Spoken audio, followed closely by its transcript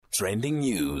trending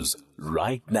news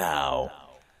right now.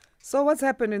 So what's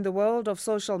happened in the world of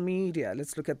social media?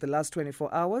 Let's look at the last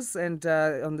 24 hours. And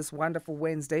on this wonderful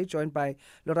Wednesday, joined by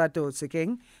Lorato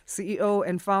Tshenkeng, CEO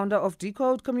and founder of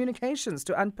Decode Communications,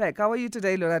 to unpack. How are you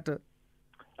today, Lorato?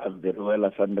 I'm very well,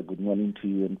 Asanda. Good morning to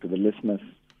you and to the listeners.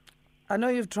 I know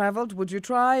you've traveled. Would you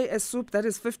try a soup that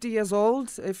is 50 years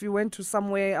old if you went to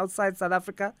somewhere outside South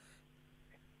Africa?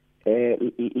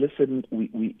 Listen,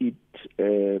 we eat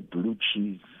blue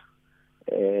cheese.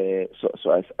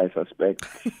 So I suspect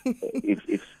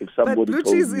if somebody But blue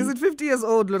told cheese, me, is it 50 years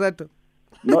old, Lorato?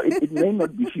 No, it may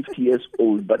not be 50 years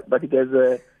old, but it has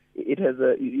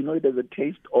a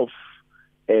taste of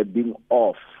being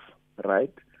off,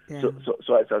 right? Yeah.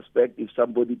 So I suspect if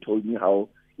somebody told me how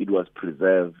it was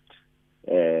preserved,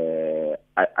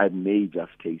 I may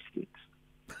just taste it.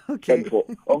 Okay.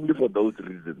 And only for those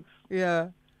reasons.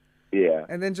 Yeah. Yeah.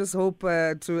 And then just hope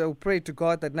to pray to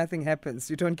God that nothing happens.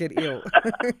 You don't get ill.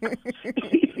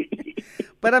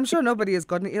 But I'm sure nobody has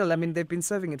gotten ill. I mean, they've been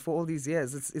serving it for all these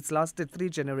years. It's lasted 3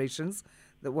 generations.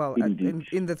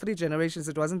 In the 3 generations,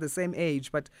 it wasn't the same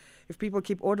age. But if people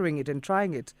keep ordering it and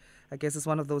trying it, I guess it's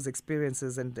one of those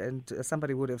experiences. And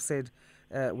somebody would have said,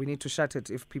 we need to shut it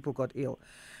if people got ill.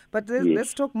 But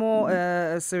let's talk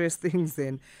more serious things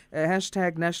then.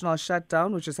 Hashtag national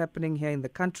shutdown, which is happening here in the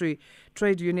country.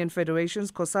 Trade union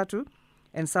federations, COSATU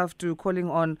and SAFTU, calling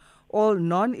on all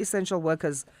non-essential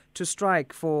workers to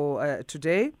strike for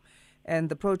today. And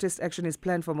the protest action is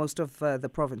planned for most of the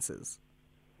provinces.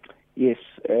 Yes.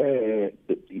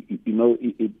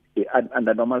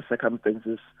 Under normal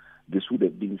circumstances, this would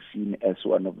have been seen as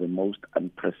one of the most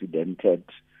unprecedented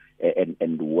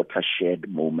and watershed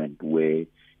moment where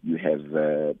you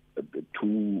have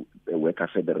 2 worker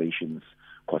federations,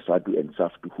 COSATU and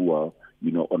SAFTU, who are,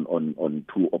 on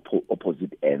 2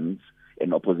 opposite ends,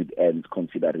 and opposite ends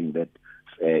considering that,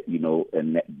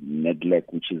 NEDLEC,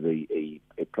 which is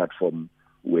a platform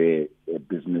where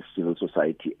business, civil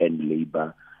society, and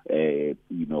labor,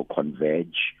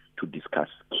 converge to discuss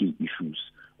key issues,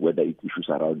 whether it's issues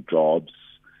around jobs,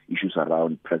 issues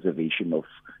around preservation of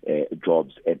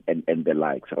jobs and the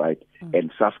likes, right?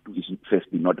 And SAFTU is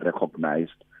firstly not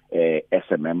recognized as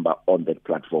a member on that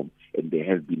platform, and they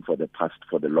have been for the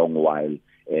long while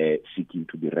seeking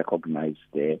to be recognized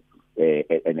there.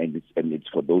 And it's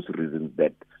for those reasons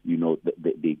that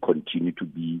they continue to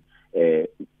be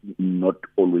not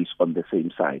always on the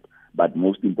same side. But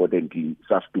most importantly,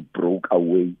 SAFTU broke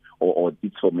away, or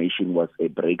its formation was a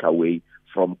breakaway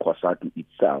from COSATU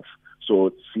itself.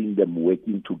 So seeing them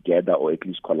working together, or at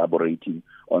least collaborating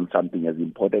on something as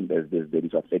important as this that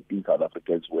is affecting South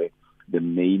Africans, where the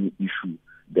main issue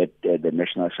that the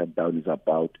national shutdown is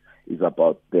about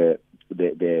the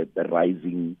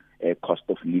rising cost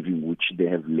of living, which they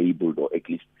have labeled, or at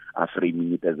least are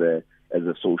framing it as a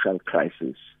social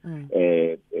crisis,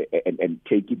 and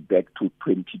take it back to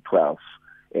 2012.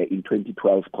 In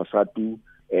 2012, COSATU,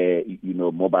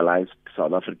 mobilized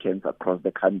South Africans across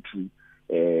the country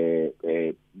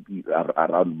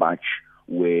around March,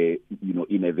 where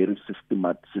in a very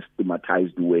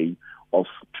systematized way of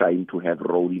trying to have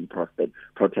rolling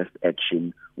protest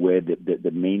action, where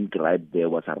the main gripe there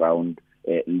was around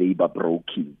labor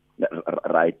broking,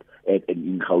 right? And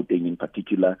in Gauteng in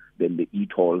particular, then the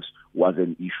e-tolls was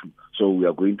an issue. So we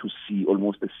are going to see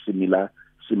almost a similar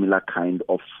kind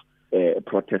of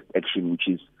protest action, which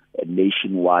is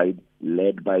nationwide,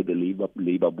 led by the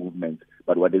labor movement.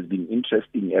 But what has been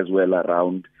interesting as well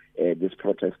around this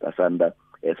protest, Asanda,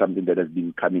 something that has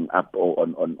been coming up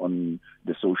on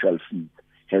the social feed,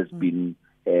 has been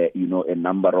a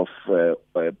number of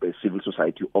civil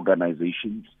society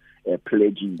organizations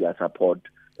pledging their support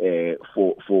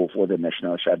for the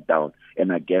national shutdown.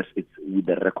 And I guess it's with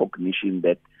the recognition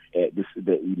that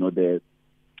the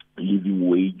living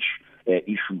wage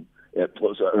issue,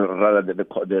 rather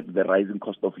the rising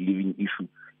cost of living issue,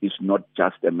 is not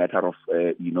just a matter of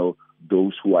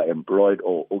those who are employed,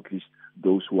 or at least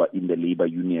those who are in the labor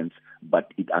unions,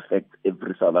 but it affects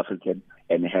every South African,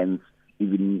 and hence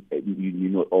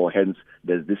hence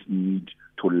there's this need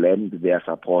to lend their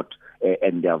support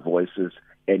and their voices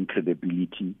and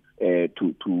credibility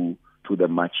to the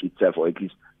march itself, or at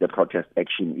least the protest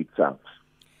action itself.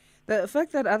 The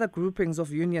fact that other groupings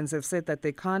of unions have said that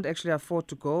they can't actually afford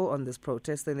to go on this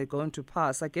protest and they're going to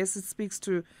pass, I guess it speaks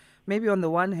to, maybe on the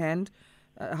one hand,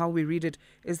 how we read it,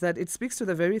 is that it speaks to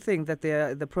the very thing that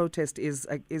the protest is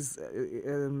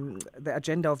the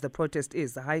agenda of the protest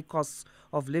is the high costs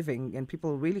of living, and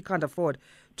people really can't afford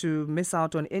to miss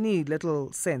out on any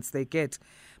little cents they get.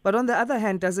 But on the other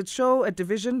hand, does it show a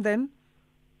division then?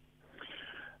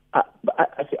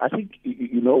 I think,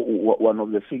 one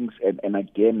of the things, and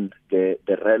again, the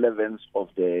relevance of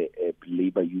the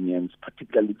labor unions,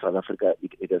 particularly in South Africa,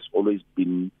 it has always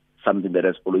been something that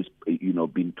has always,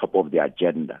 been top of the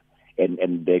agenda.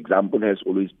 And the example has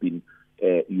always been,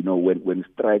 when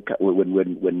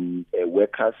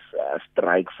workers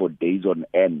strike for days on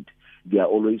end, they are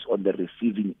always on the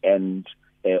receiving end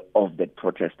of that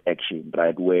protest action,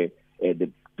 right? Where the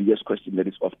biggest question that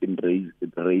is often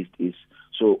raised is,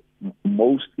 so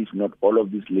most, if not all,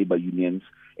 of these labor unions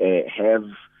have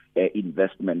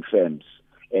investment firms,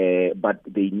 but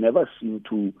they never seem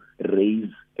to raise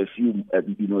a few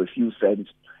cents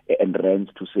and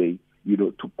rands to say,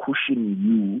 to cushion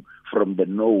you from the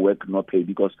no work, no pay,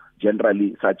 because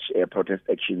generally such protest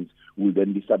actions will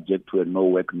then be subject to a no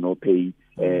work, no pay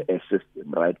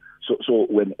system, right? So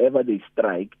whenever they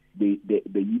strike, the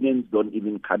unions don't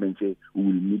even come and say, we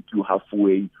will meet you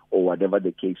halfway or whatever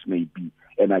the case may be.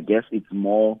 And I guess it's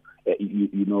more,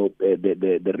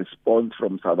 the response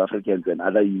from South Africans and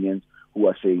other unions who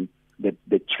are saying that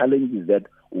the challenge is that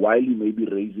while you may be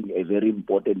raising a very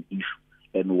important issue,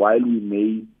 and while we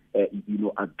may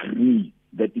agree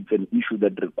that it's an issue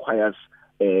that requires,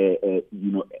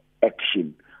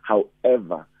 action.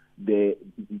 However,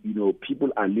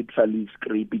 people are literally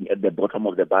scraping at the bottom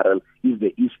of the barrel, if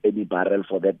there is any barrel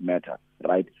for that matter,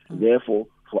 right? Mm-hmm. Therefore,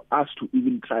 for us to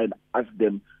even try and ask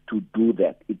them to do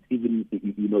that, it's even,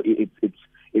 it's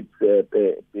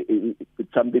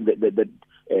something that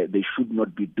they should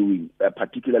not be doing.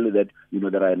 Particularly that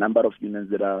there are a number of unions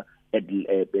that are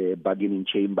at bargaining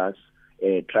chambers,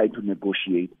 trying to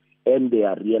negotiate, and they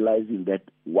are realizing that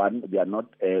one, they are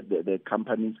not the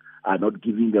companies are not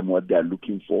giving them what they are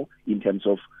looking for in terms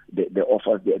of the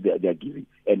offers they are giving,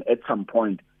 and at some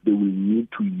point they will need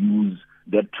to use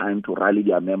that time to rally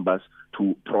their members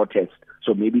to protest.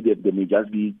 So maybe it may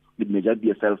just be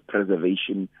a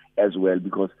self-preservation as well,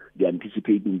 because they're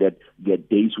anticipating that their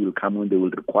days will come when they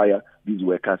will require these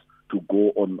workers to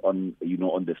go on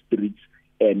the streets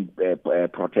and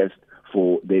protest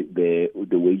for the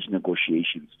wage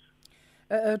negotiations.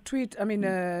 A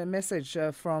message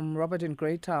from Robert in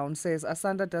Greytown says,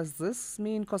 Asanda, does this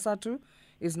mean COSATU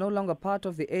is no longer part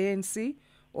of the ANC,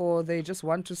 or they just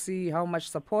want to see how much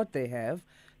support they have?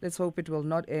 Let's hope it will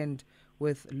not end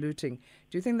with looting.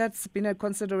 Do you think that's been a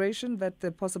consideration, that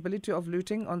the possibility of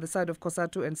looting on the side of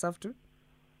COSATU and SAFTU?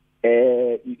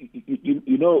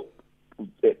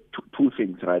 Two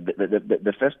things, right?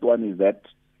 The first one is that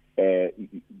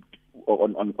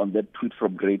on that tweet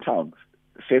from Greytown,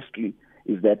 firstly,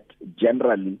 is that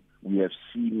generally we have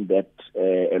seen that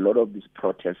a lot of these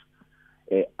protests,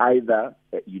 either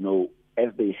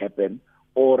as they happen,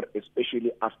 or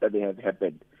especially after they have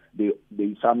happened,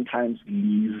 they sometimes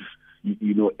leave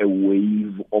a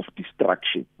wave of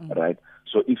destruction, right?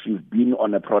 So if you've been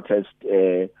on a protest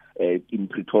in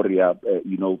Pretoria,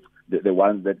 the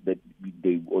ones that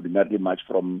they ordinarily march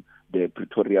from the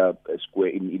Pretoria Square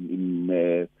in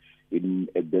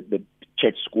the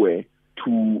Church Square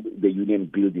to the Union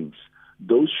buildings,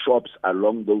 those shops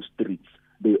along those streets,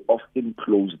 they often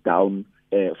close down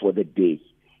for the day.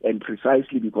 And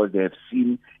precisely because they have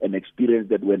seen and experienced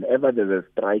that whenever there's a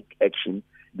strike action,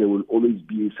 there will always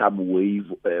be some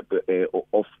wave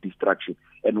of destruction.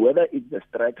 And whether it's the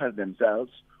strikers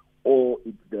themselves or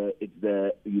it's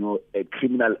the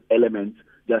criminal elements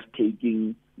just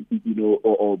taking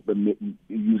or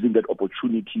using that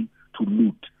opportunity to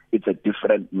loot, it's a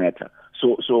different matter.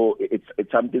 So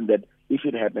it's something that if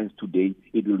it happens today,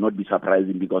 it will not be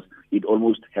surprising, because it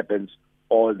almost happens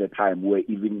all the time, where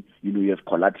even you have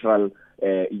collateral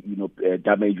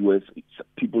damage, where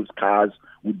people's cars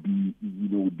would be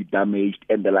damaged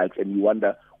and the likes, and you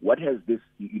wonder, what has this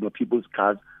people's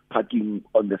cars parking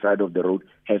on the side of the road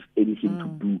have anything to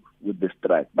do with the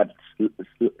strike? But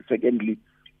secondly,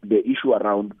 the issue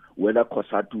around whether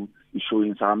COSATU is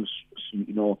showing some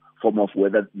form of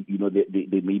whether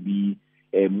they may be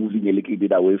moving a little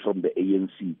bit away from the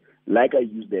ANC. Like I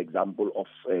used the example of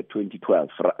 2012,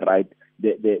 right?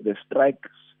 The strikes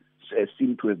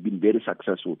seem to have been very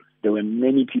successful. There were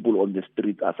many people on the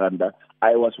street, Asanda.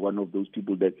 I was one of those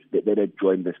people that had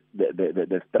joined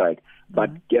the strike.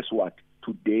 But guess what?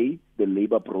 Today, the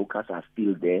labor brokers are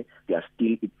still there. It's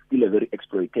still a very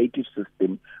exploitative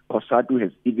system. COSATU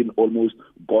has even almost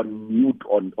gone mute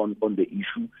on the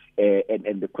issue.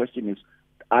 And the question is,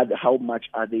 how much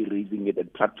are they raising it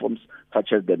at platforms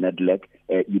such as the NEDLEC,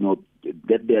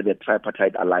 that they're the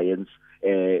tripartite alliance,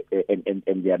 and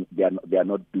they are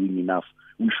not doing enough.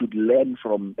 We should learn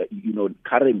from,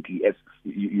 currently, as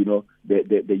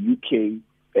the UK,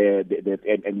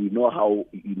 and we know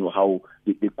how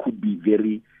they could be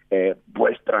very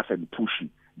boisterous and pushy.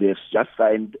 They've just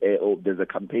signed, there's a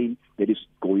campaign that is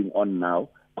going on now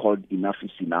called Enough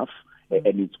is Enough,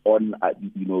 and it's on,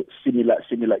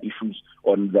 similar issues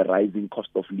on the rising cost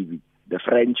of living. The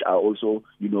French are also,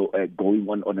 going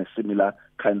on a similar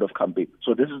kind of campaign.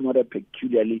 So this is not a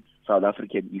peculiarly South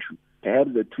African issue.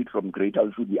 Perhaps the tweet from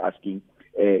Greater should be asking,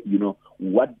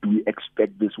 what do we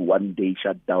expect this one-day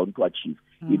shutdown to achieve?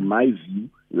 In my view,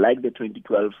 like the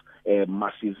 2012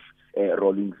 massive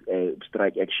rolling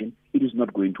strike action, it is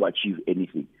not going to achieve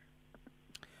anything.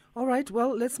 All right,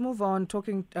 well, let's move on.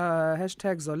 Talking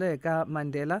hashtag Zoleka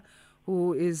Mandela,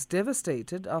 who is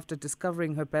devastated after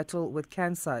discovering her battle with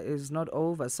cancer is not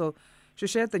over. So she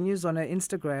shared the news on her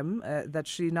Instagram that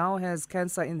she now has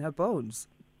cancer in her bones.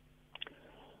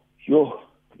 When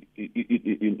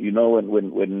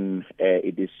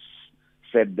it is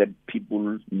said that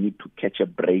people need to catch a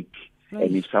break, nice.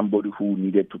 And if somebody who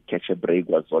needed to catch a break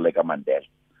was Zoleka Mandela,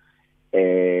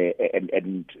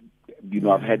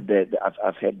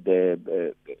 I've had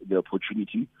the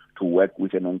opportunity to work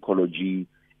with an oncology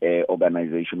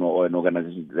organization or an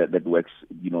organization that works,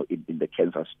 in the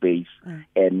cancer space,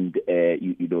 and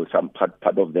some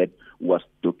part of that was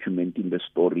documenting the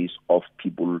stories of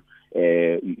people,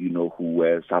 who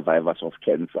were survivors of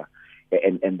cancer,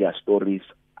 and their stories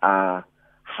are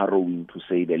harrowing to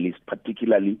say the least,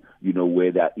 particularly,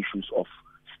 where there are issues of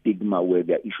stigma, where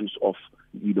there are issues of,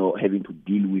 having to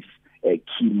deal with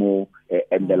chemo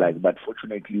and the like. But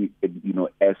fortunately,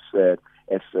 as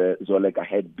Zoleka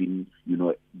had been,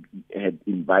 had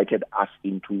invited us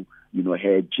into,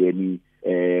 her journey,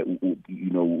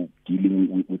 dealing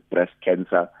with breast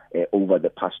cancer over the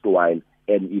past while,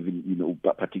 and even,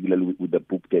 particularly with the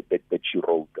book that she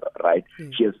wrote, right?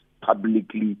 She has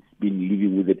publicly been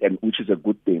living with it, and which is a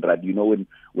good thing, right? When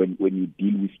you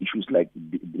deal with issues like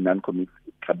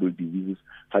non-communicable diseases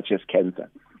such as cancer,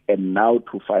 and now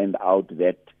to find out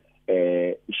that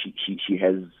she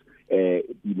has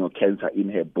cancer in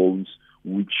her bones,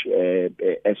 which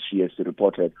as she has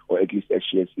reported, or at least as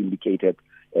she has indicated,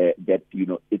 that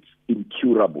it's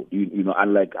incurable.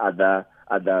 Unlike other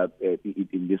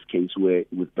in this case, where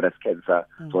with breast cancer,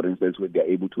 for instance, where they're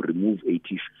able to remove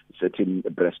certain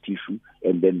breast tissue,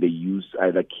 and then they use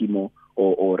either chemo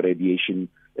or radiation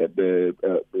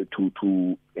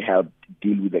to help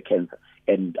deal with the cancer.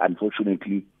 And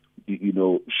unfortunately,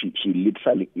 she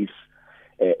literally is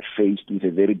faced with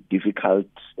a very difficult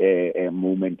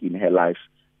moment in her life.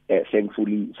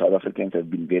 Thankfully, South Africans have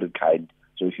been very kind.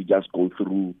 So if you just go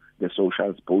through the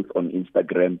socials, both on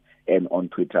Instagram and on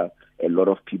Twitter, a lot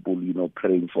of people,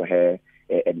 praying for her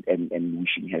and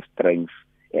wishing her strength.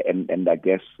 And I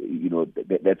guess,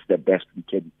 that's the best we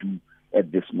can do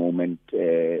at this moment.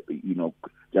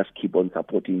 Just keep on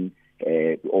supporting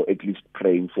or at least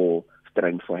praying for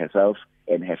strength for herself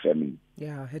and her family.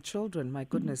 Yeah, her children, my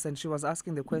goodness. And she was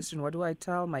asking the question, what do I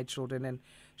tell my children? And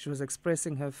she was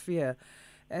expressing her fear.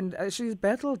 And she's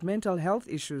battled mental health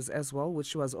issues as well, which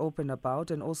she was open about,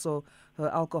 and also her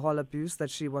alcohol abuse that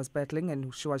she was battling,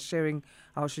 and she was sharing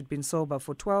how she'd been sober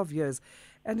for 12 years.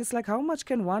 And it's like, how much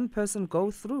can one person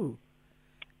go through?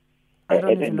 I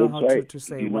don't even know how to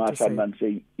say what to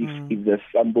say. If there's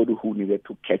somebody who needed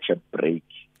to catch a break,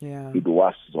 it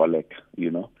was Zoleka,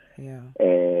 Yeah.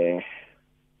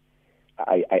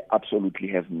 I absolutely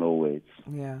have no words.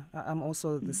 Yeah, I'm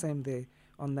also the same there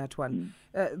on that one.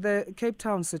 The Cape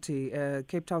Town City,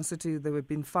 they were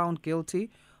being found guilty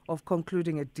of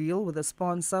concluding a deal with a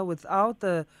sponsor without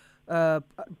the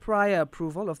prior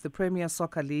approval of the Premier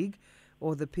Soccer League,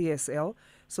 or the PSL.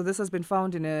 So this has been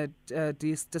found in a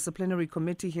disciplinary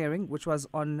committee hearing, which was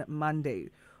on Monday.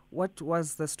 What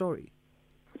was the story?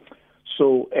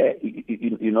 So,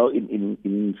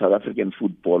 in South African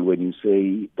football, when you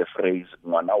say the phrase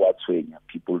 "Ngwana wa Tshwenya,"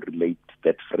 people relate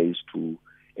that phrase to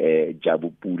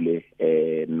Jabu Pule,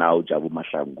 now Jabu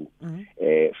Mahlangu,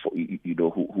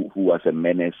 who was a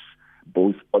menace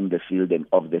both on the field and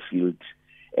off the field.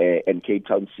 And Cape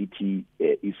Town City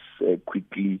is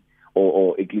quickly,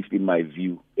 or at least in my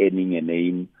view, earning a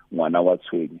name, Ngwana wa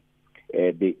Tshwenya.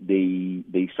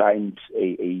 They signed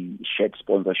a shared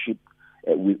sponsorship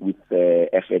with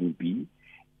FNB.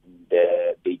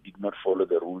 They did not follow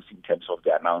the rules in terms of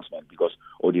the announcement, because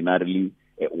ordinarily,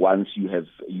 once you have,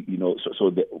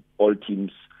 all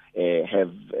teams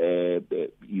have,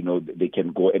 they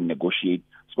can go and negotiate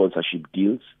sponsorship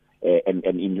deals and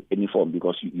in any form,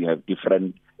 because you have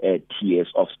different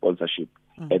tiers of sponsorship.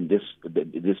 And the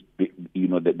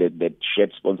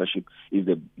shared sponsorship is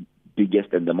the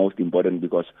biggest and the most important,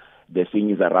 because the thing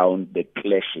is around the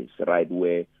clashes, right?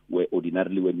 Where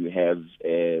ordinarily when you have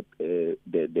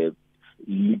the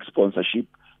league sponsorship,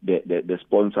 the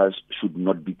sponsors should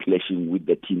not be clashing with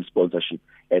the team sponsorship.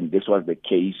 And this was the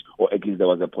case, or at least there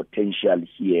was a potential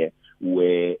here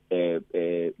where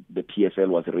the PSL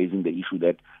was raising the issue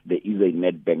that there is a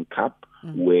Nedbank Cup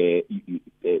where,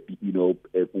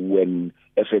 when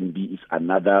FNB is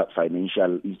another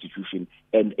financial institution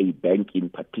and a bank in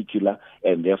particular,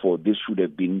 and therefore this should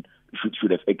have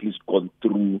at least gone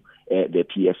through the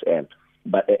PSL.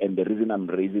 But and the reason I'm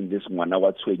raising this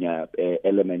Ngwanawa Tshwenya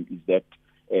element is that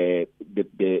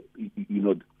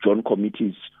John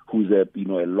Committees, who's a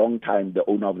long time the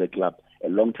owner of the club, a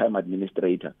long time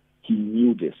administrator, he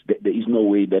knew this. There is no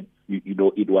way that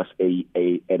it was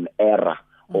an error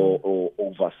or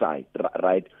oversight,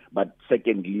 right? But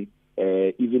secondly,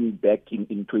 even back in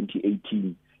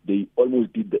 2018, they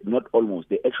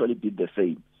they actually did the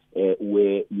same.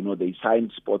 Where they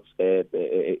signed sports a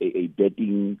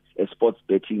sports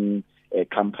betting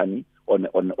company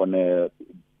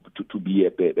to be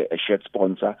a shirt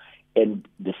sponsor, and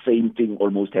the same thing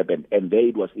almost happened. And there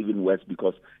it was even worse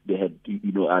because they had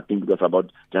I think it was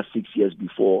about just 6 years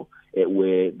before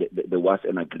where there was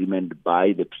an agreement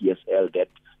by the PSL that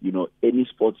any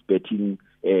sports betting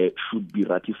should be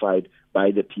ratified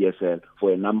by the PSL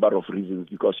for a number of reasons,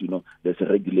 because there's a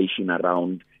regulation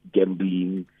around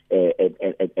gambling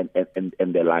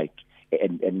and the like,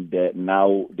 and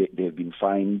now they've been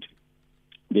fined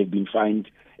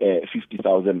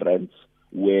 50,000 rands,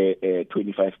 where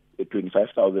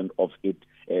 25,000 of it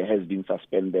has been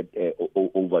suspended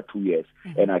over 2 years.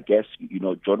 And I guess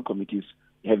John Committees,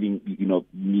 having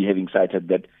having cited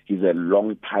that he's a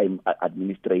long time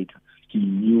administrator, he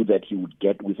knew that he would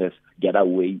get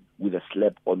away with a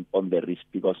slap on the wrist,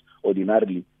 because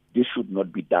ordinarily this should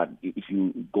not be done. If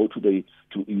you go to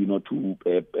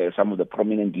some of the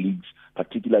prominent leagues,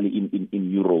 particularly in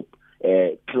Europe,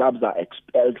 clubs are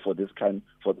expelled for this kind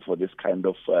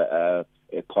of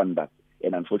conduct.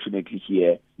 And unfortunately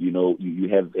here, you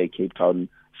have a Cape Town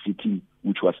City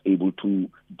which was able to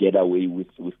get away with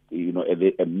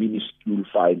a minuscule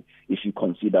fine, if you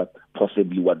consider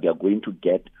possibly what they are going to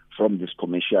get from this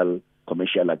commercial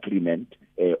agreement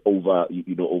over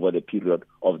the period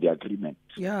of the agreement.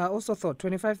 Yeah, I also thought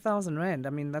 25,000 rand.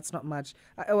 I mean, that's not much.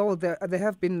 There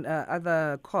have been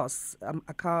other costs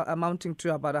amounting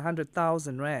to about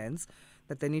 100,000 rands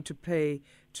that they need to pay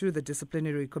to the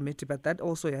disciplinary committee, but that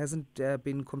also hasn't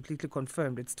been completely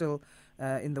confirmed. It's still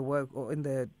in the work, or in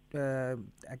the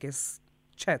I guess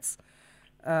chats.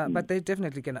 But they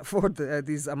definitely can afford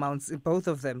these amounts, both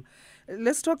of them.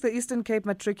 Let's talk the Eastern Cape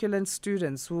matriculant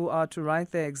students who are to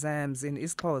write their exams in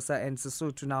isiXhosa and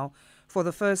Sesotho now. For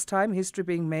the first time, history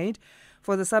being made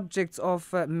for the subjects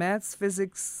of maths,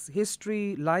 physics,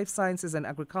 history, life sciences, and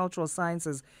agricultural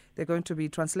sciences. They're going to be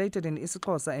translated in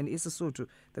isiXhosa and Sesotho.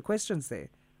 The questions there.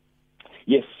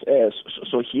 Yes.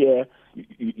 So here,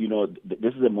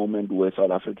 this is a moment where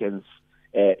South Africans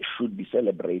should be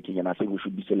celebrating, and I think we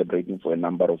should be celebrating for a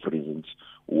number of reasons.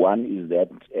 One is that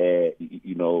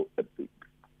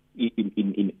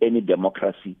in any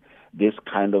democracy, this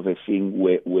kind of a thing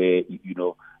where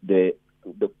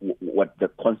what the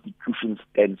Constitution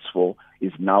stands for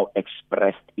is now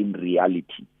expressed in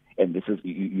reality, and this is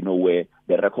where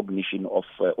the recognition of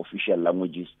official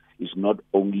languages is not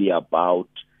only about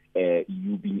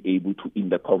you being able to, in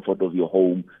the comfort of your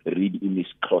home, read in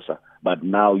isiXhosa, but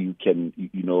now you can,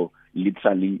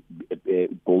 literally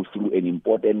go through an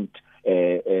important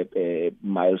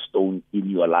milestone in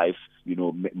your life.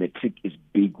 Matric is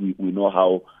big. We know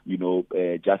how,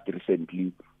 just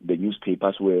recently the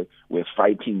newspapers were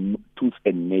fighting tooth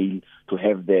and nail to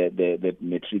have the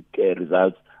matric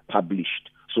results published.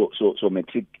 So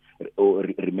matric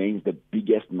remains the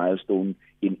biggest milestone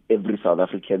in every South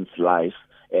African's life.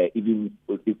 Even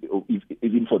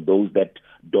for those that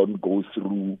don't go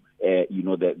through,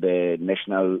 the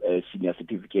national senior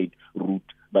certificate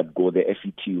route, but go the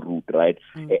FET route, right?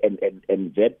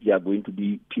 And that there are going to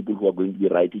be people who are going to be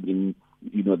writing in,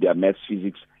 their maths,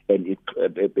 physics, and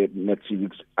maths,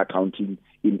 physics, accounting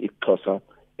in isiXhosa.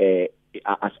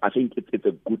 I think it's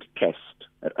a good test,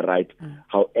 right?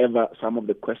 However, some of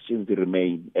the questions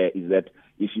remain is that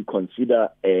if you consider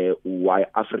why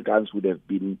Afrikaans would have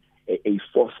been a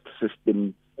forced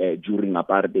system during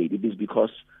apartheid, it is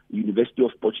because University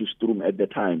of Potchefstroom at the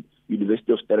time,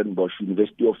 University of Stellenbosch,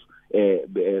 University of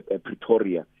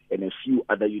Pretoria, and a few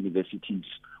other universities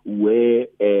where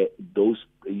those,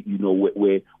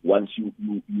 where once you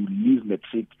leave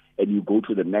matric and you go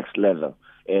to the next level,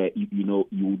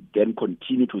 you then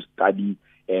continue to study,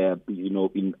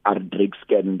 in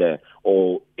Ardrijkskende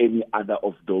or any other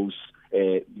of those,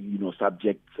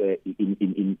 subjects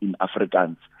in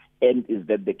Afrikaans. And is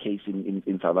that the case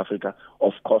in South Africa?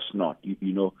 Of course not.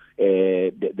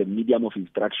 The medium of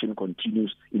instruction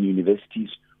continues in universities,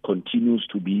 continues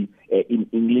to be in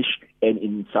English, and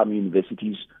in some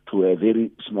universities to a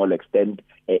very small extent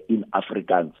in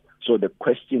Afrikaans. So the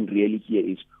question really here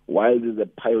is, while there's a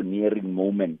pioneering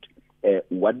moment,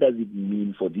 what does it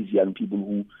mean for these young people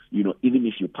who, even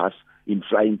if you pass in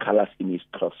flying colors in his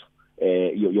class,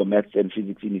 your maths and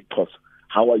physics in his class,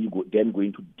 how are you then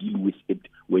going to deal with it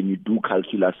when you do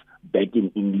calculus back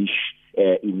in English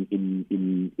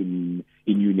in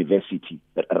university,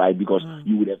 right? Because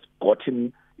you would have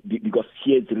gotten, because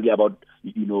here it's really about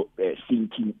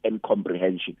thinking and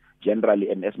comprehension generally.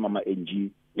 And as Mama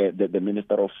NG, the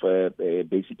Minister of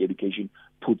Basic Education,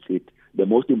 puts it, the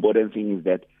most important thing is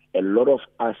that a lot of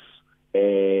us,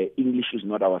 English is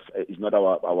not our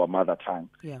mother tongue,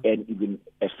 and even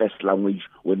a first language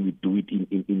when we do it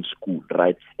in school,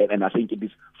 right? And I think it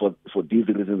is for these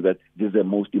reasons that this is the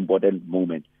most important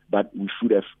moment. But we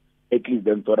should have at least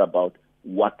then thought about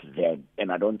what then,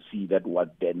 and I don't see that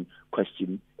what then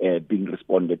question being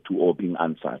responded to or being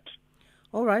answered.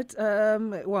 All right.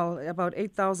 Well, about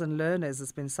 8,000 learners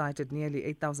has been cited. Nearly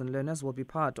 8,000 learners will be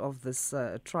part of this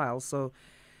trial. So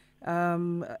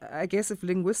I guess if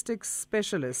linguistics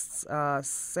specialists are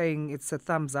saying it's a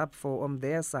thumbs up on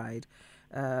their side,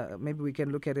 maybe we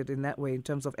can look at it in that way in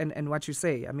terms of, and what you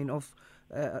say, I mean, of,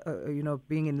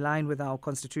 being in line with our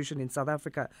constitution in South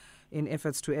Africa in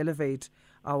efforts to elevate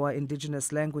our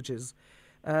indigenous languages.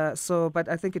 But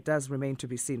I think it does remain to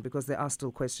be seen because there are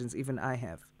still questions even I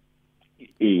have.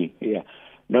 Yeah.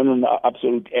 No,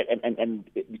 absolutely. And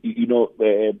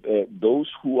those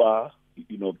who are,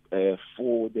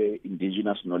 for the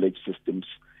indigenous knowledge systems,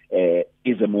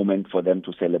 is a moment for them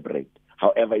to celebrate.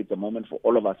 However, it's a moment for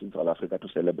all of us in South Africa to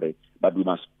celebrate, but we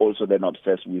must also then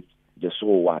obsess with the so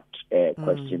what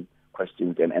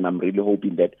questions. And I'm really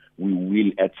hoping that we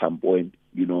will at some point,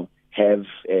 have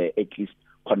at least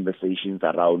conversations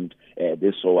around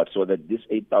this so what, so that these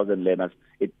 8,000 learners,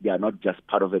 they are not just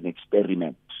part of an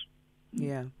experiment.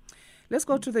 Yeah. Let's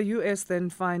go to the U.S. then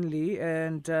finally.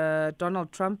 And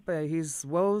Donald Trump, his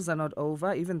woes are not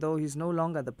over, even though he's no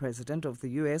longer the president of the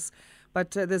U.S.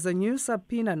 But there's a new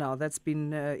subpoena now that's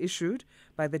been issued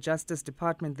by the Justice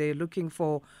Department. They're looking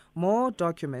for more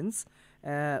documents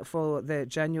for the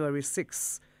January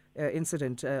 6th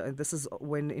incident. This is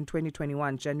when in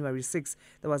 2021, January 6th,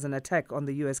 there was an attack on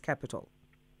the U.S. Capitol.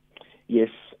 Yes.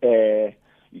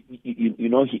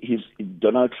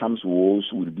 Donald Trump's woes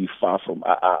will be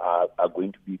are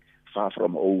going to be far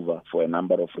from over for a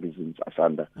number of reasons,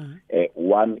 Asanda.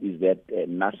 One is that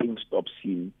nothing stops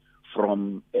him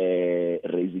from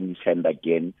raising his hand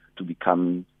again to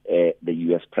become the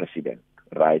U.S. president,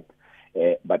 right?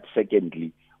 But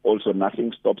secondly, also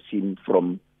nothing stops him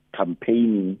from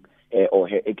campaigning or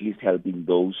at least helping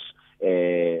those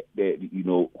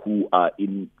who are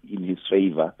in his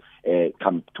favor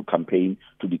come to campaign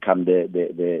to become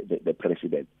the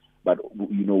president. But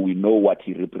we know what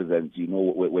he represents.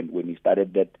 When he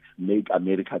started that "Make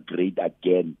America Great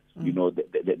Again,"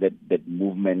 that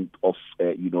movement of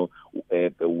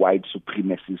white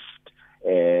supremacist,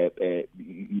 where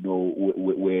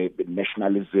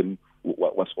nationalism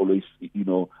was always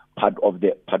part of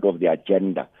the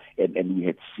agenda, and we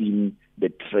had seen the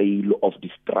trail of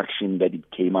destruction that it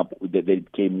came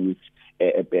with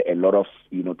a lot of,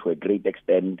 to a great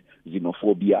extent,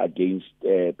 xenophobia against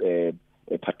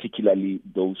particularly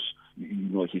those,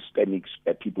 Hispanics,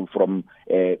 people from,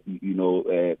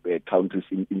 countries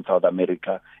in South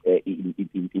America, in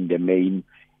the main.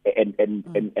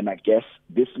 And I guess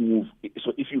this move,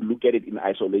 so if you look at it in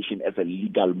isolation as a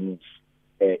legal move,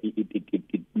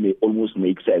 it may almost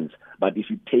make sense. But if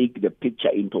you take the picture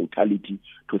in totality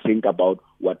to think about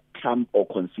what Trump, or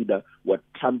consider what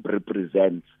Trump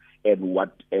represents, and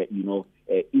what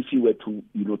if he were to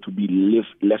to be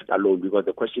left alone, because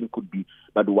the question could be,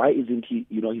 but why isn't he?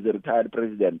 He's a retired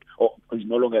president, or he's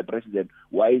no longer a president.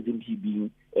 Why isn't he being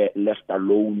left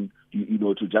alone?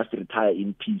 To just retire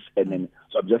in peace? And then,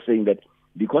 so I'm just saying that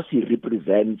because he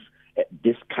represents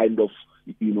this kind of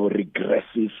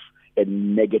regressive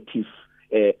and negative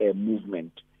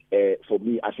movement. For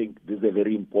me, I think this is a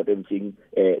very important thing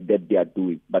that they are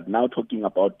doing. But now talking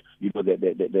about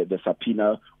the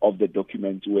subpoena of the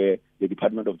documents, where the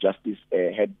Department of Justice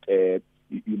had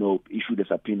issued a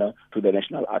subpoena to the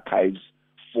National Archives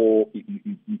for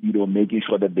making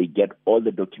sure that they get all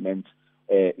the documents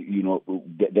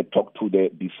that talk to the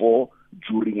before,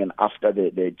 during, and after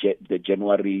the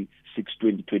January 6,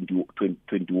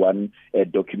 2021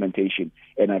 documentation.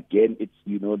 And again, it's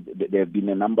there have been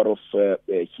a number of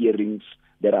hearings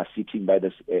that are sitting by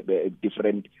the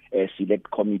different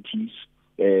select committees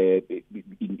in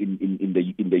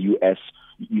the US,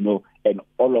 and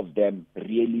all of them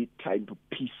really trying to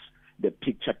piece the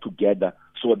picture together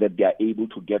so that they are able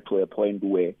to get to a point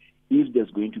where if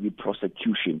there's going to be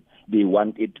prosecution, they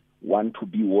want to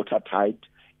be watertight,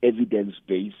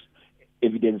 evidence-based,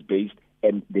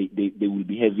 and they will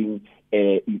be having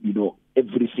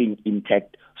everything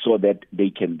intact so that they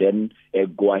can then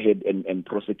go ahead and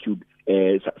prosecute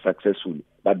successfully.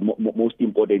 But most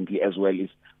importantly as well is,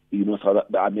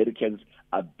 the Americans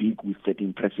are big with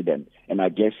setting precedent, and I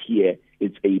guess here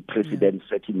it's a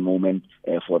precedent-setting moment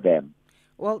for them.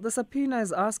 Well, the subpoena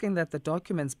is asking that the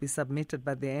documents be submitted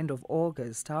by the end of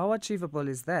August. How achievable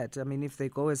is that? I mean, if they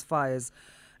go as far as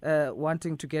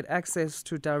wanting to get access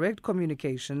to direct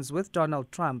communications with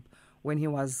Donald Trump when he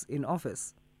was in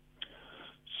office.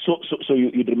 So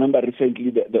you remember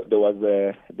recently that there was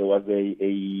a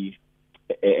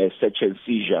search and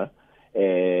seizure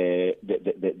that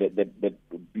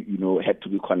had to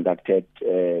be conducted.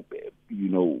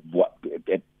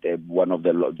 At one of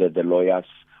the lawyers,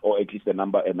 or at least a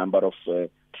number of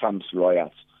Trump's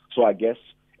lawyers. So I guess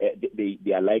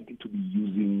they are likely to be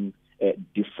using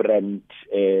different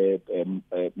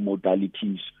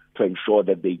modalities to ensure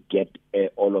that they get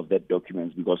all of that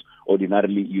documents, because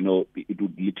ordinarily, it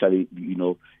would literally,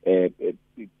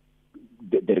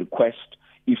 the request,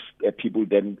 if people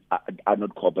then are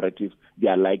not cooperative, they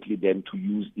are likely then to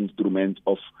use instruments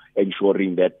of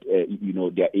ensuring that,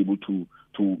 they are able to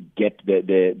get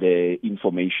the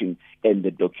information and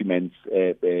the documents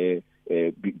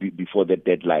before the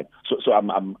deadline. So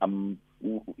I'm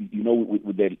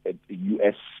with the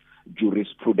U.S.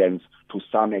 jurisprudence, to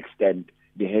some extent,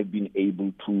 they have been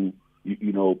able to,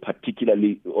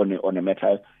 particularly on a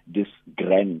matter this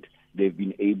grand, they've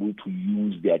been able to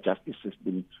use their justice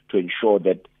system to ensure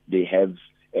that they have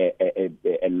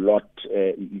a lot,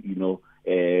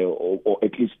 or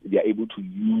at least they are able to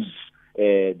use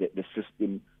the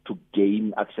system to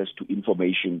gain access to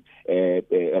information,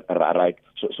 right?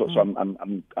 So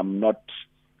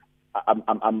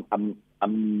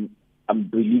I'm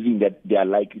believing that they are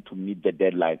likely to meet the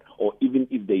deadline, or even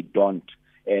if they don't,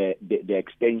 the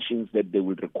extensions that they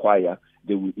will require,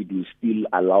 it will still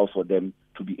allow for them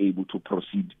to be able to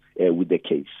proceed with the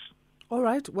case. All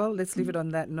right. Well, let's leave it on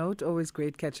that note. Always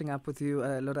great catching up with you,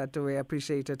 Lorato. I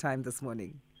appreciate your time this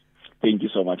morning. Thank you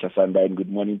so much, Asanda, and good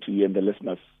morning to you and the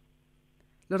listeners.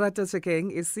 Lorato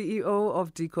Tshenkeng is CEO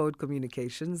of Decode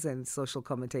Communications and social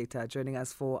commentator, joining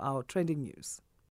us for our trending news.